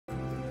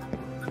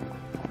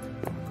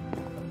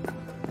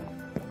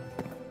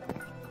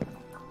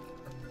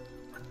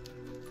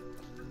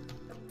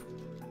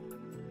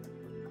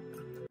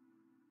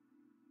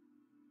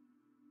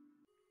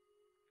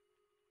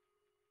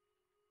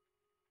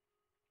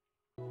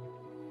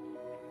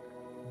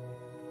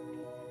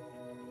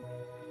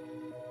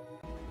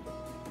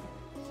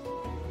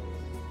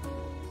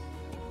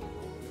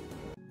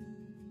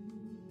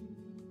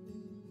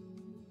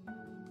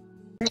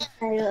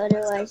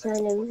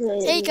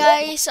Hey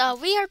guys,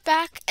 we are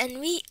back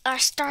and we are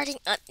starting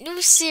a new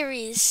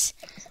series.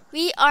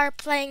 We are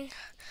playing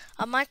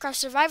a Minecraft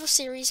survival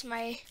series.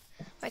 My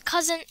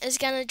cousin is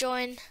gonna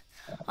join.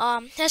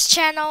 His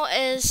channel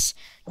is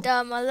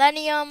the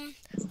Millennium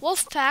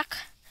Wolf Pack.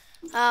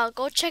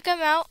 Go check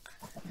him out.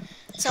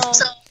 So,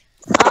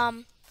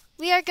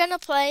 we are gonna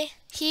play.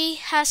 He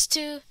has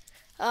to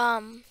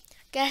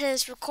get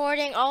his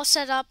recording all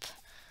set up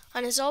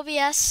on his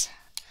OBS.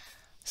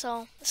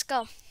 So let's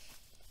go.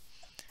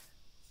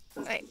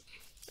 Alright,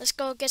 let's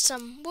go get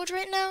some wood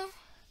right now.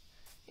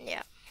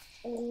 Yeah.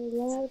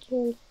 Blah,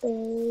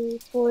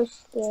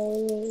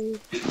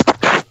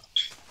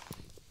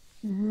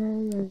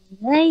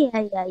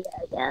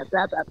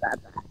 blah, blah,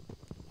 blah.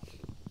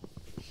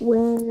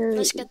 Where?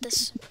 Let's get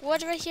this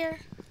wood right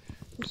here.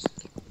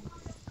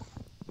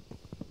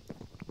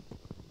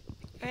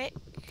 Right.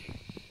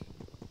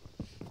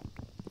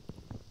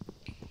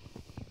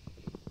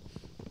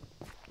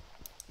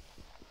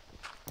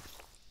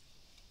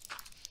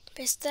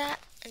 Paste that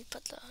and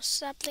put the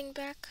sapling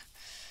back.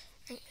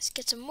 And let's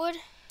get some wood.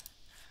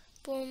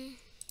 Boom.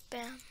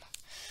 Bam.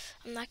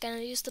 I'm not gonna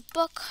use the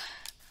book.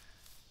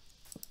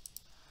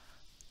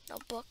 No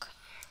book.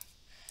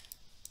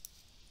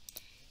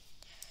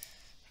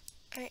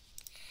 Alright.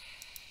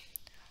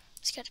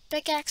 Let's get a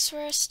pickaxe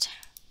first.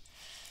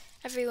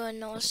 Everyone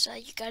knows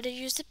you gotta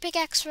use the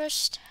pickaxe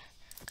first.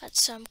 Got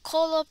some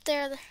coal up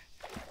there.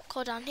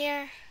 Coal down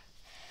here.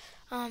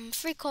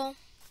 Free coal.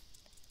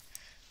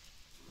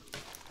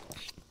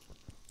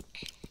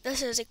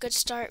 This is a good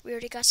start. We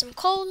already got some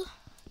coal.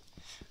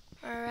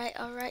 Alright.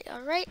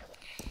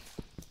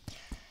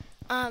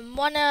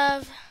 One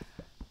of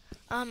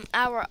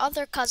our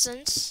other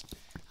cousins,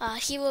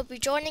 he will be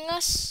joining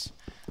us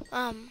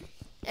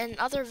in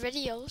other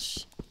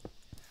videos.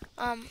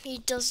 He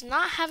does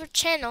not have a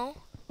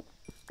channel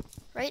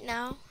right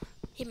now.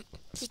 He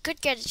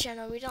could get a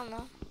channel, we don't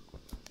know.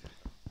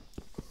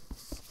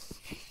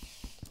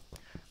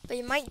 But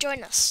he might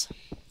join us.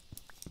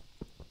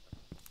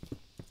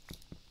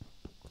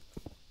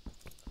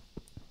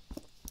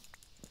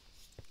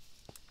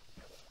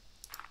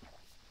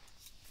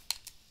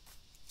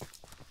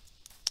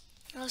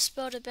 Let's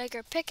build a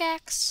bigger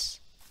pickaxe.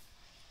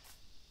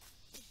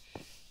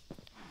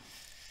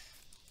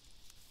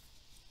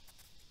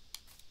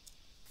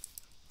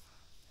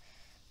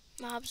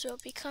 Mobs will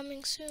be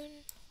coming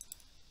soon.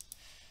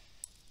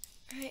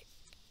 Alright.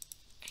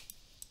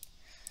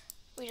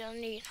 We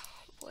don't need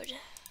wood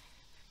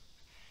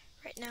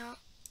right now.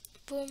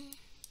 Boom.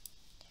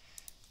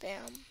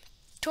 Bam.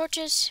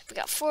 Torches. We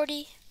got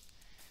 40.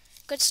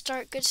 Good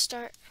start.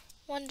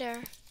 One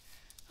there.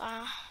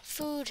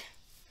 Food.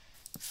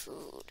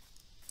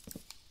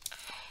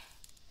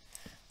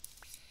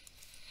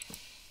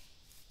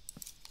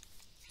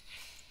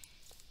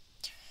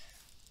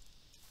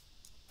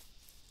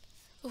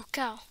 Ooh,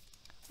 cow.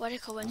 What a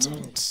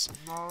coincidence.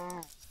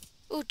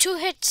 Ooh, 2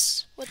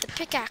 hits with the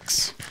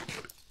pickaxe.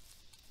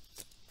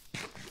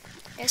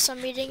 Yes,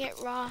 I'm eating it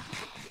raw.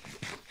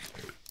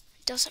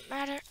 It doesn't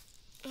matter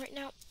right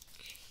now.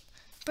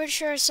 Pretty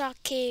sure I saw a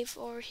cave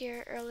over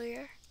here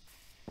earlier.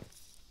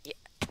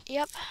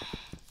 Yep.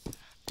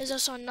 There's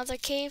also another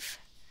cave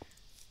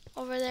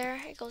over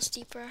there. It goes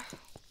deeper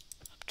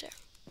up there.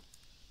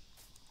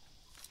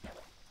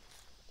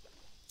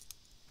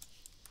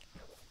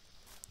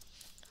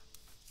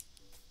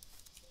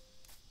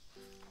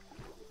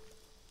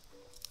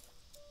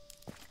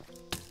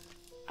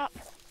 Oh,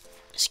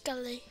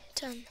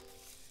 skeleton.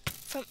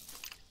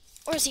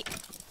 Where is he?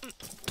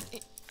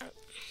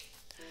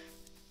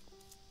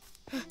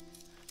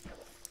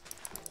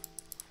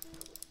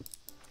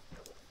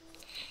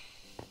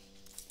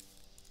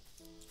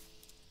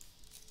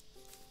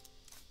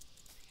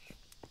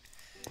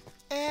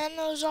 And it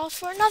was all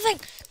for nothing.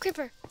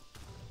 Creeper.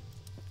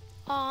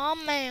 Aw,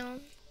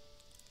 man.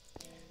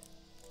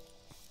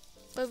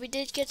 But we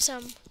did get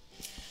some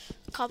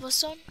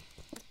cobblestone.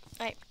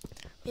 Alright.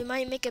 We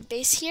might make a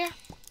base here.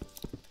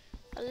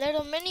 A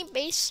little mini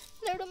base.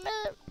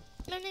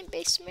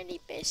 Mini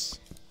base.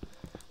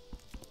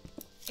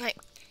 Alright.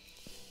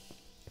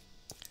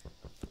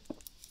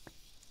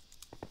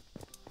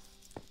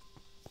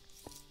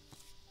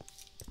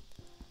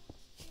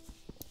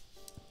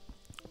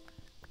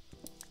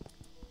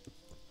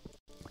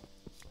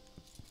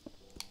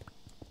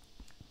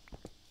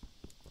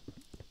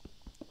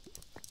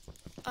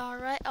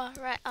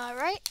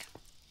 Alright.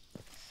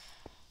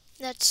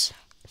 Let's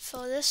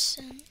fill this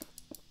in.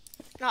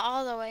 Not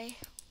all the way.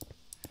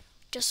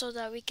 Just so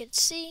that we could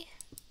see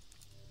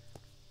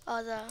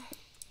all the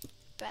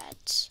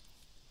beds.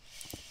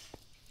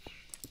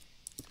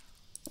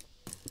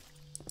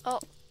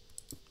 Oh.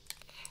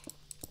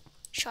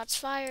 Shots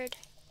fired.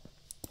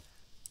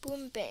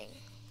 Boom, bang.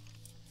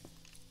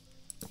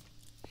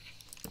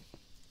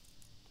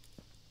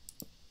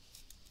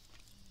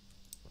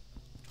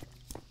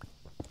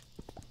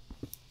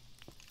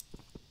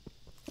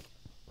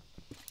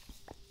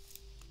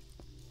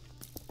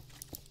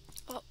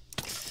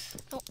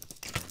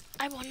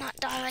 I will not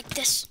die like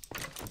this.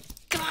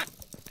 Come on.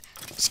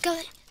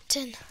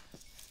 Skeleton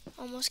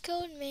almost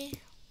killed me.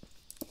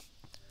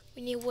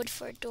 We need wood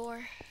for a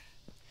door.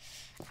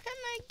 And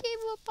I gave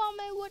up all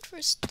my wood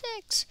for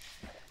sticks.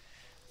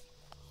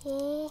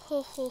 Oh,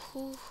 ho, ho,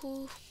 ho,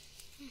 ho.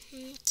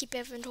 Keep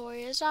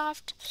inventory as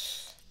oft,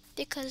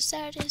 because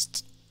that is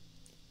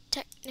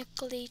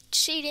technically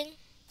cheating.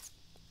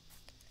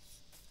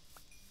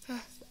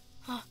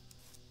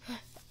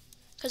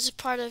 Because it's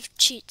part of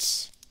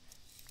cheats.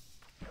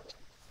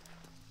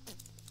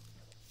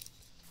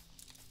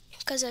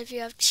 Because if you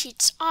have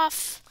cheats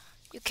off,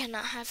 you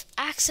cannot have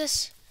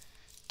access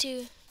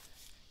to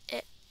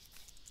it.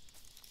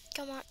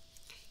 Come on.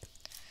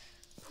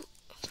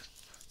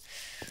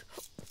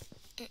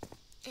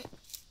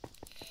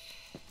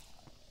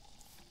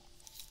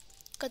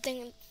 Good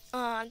thing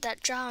that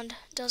drowned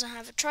doesn't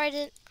have a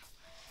trident.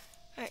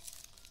 Alright.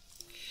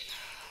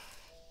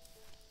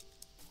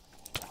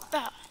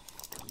 Ah.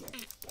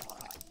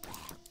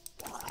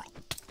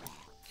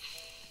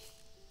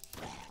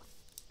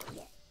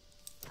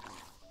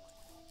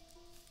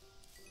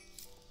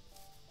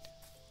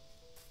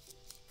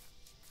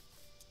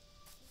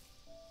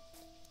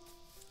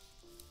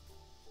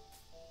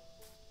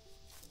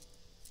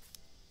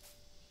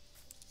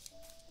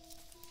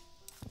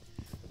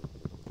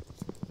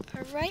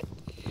 Alright.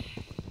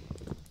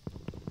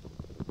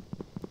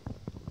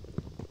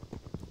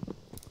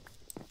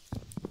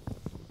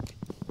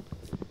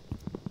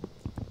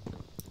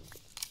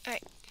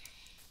 Alright.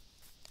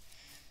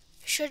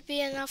 Should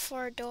be enough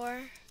for a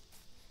door.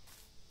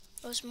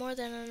 It was more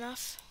than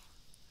enough.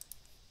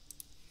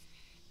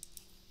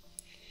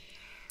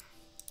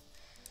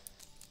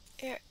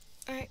 Here,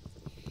 alright.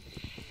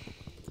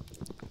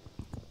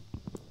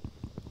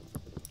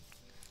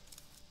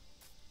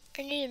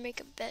 I need to make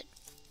a bed.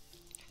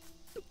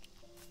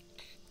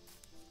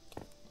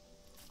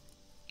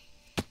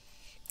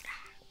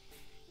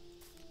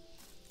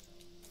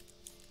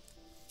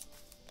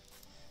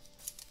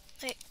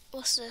 Wait,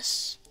 what's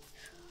this?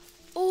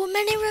 Oh,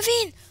 mini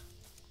ravine!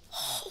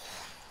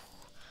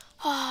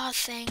 Oh,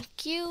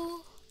 thank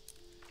you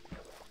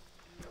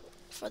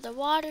for the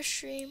water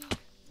stream.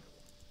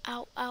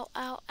 Ow, ow,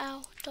 ow,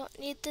 ow. Don't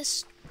need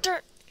this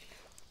dirt.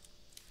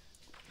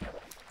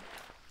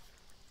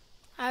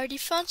 I already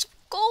found some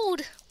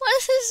gold.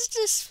 What is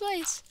this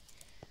place?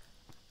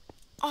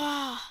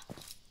 Ah,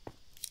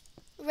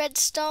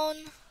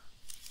 redstone.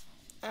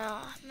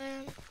 Oh,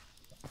 man.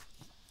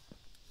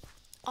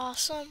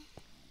 Awesome.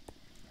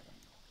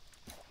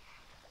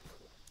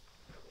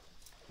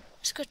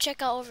 Let's go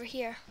check out over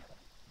here.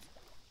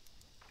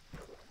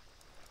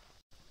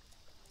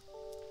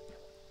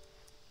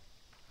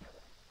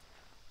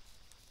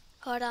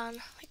 Hold on,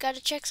 I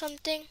gotta check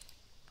something.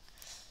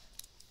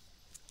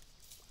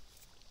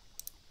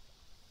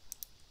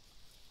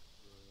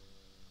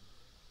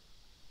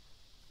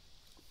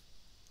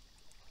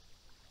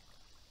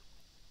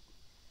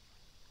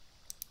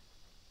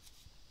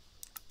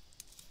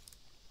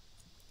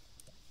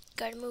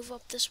 Gotta move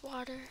up this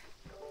water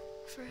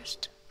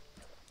first.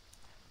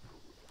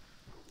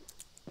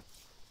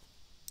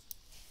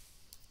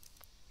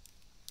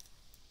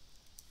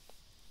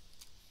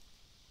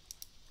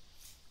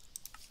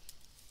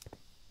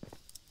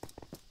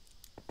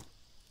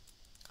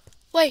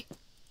 Wait,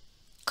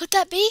 could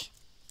that be?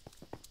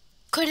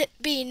 Could it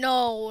be?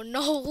 No,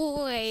 no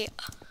way.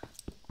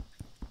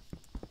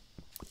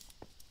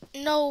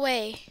 No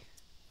way.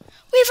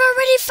 We've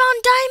already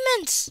found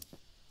diamonds.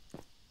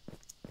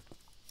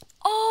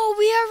 Oh,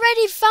 we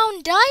already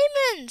found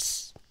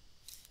diamonds.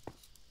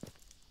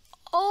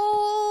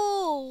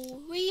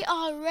 Oh, we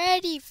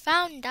already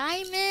found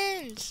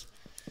diamonds.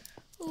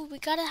 Ooh, we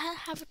gotta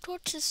have a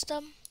torch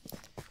system.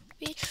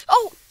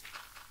 Oh!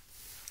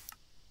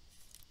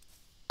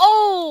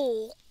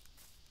 Oh!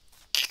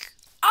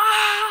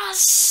 Ah,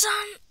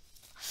 son!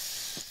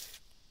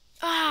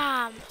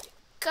 Ah,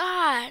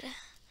 God!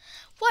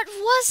 What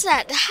was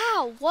that?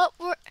 How? What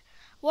were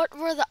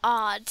the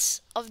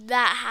odds of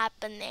that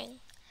happening?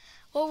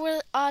 What were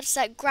the odds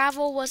that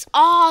gravel was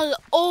all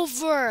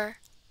over?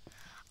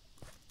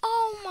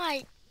 Oh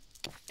my!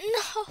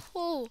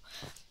 No!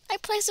 I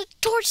placed a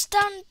torch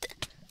down.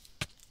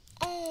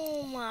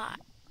 Oh my!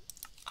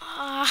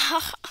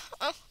 Ah!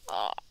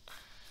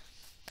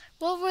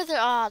 What were the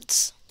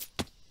odds?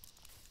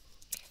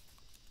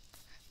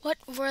 What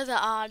were the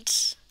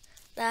odds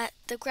that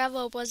the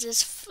gravel was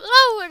just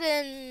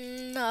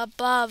floating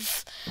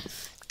above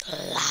the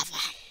lava?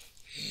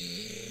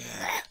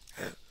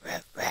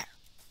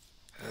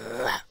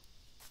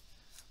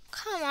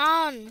 Come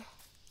on.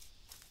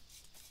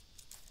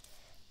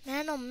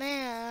 Man, oh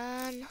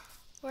man.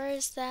 Where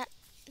is that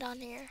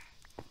down here?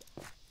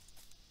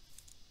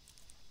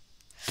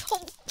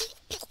 Oh!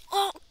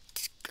 Oh!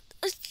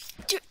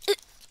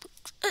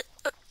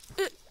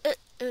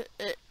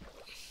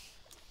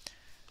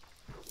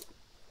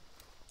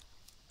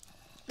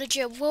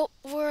 Legit, what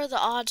were the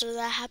odds of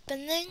that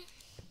happening?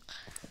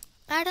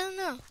 I don't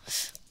know.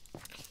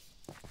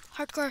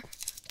 Hardcore.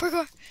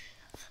 Parkour.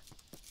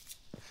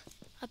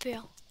 Up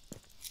here.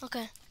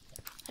 Okay.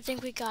 I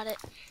think we got it.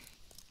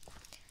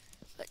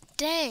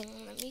 dang,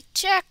 let me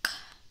check.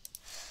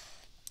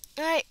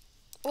 Alright,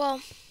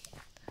 well,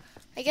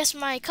 I guess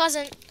my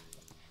cousin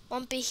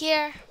won't be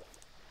here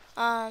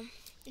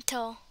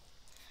until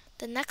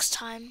the next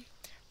time,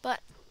 but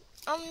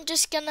I'm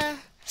just gonna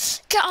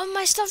get all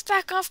my stuff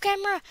back off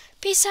camera.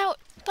 Peace out.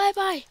 Bye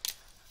bye.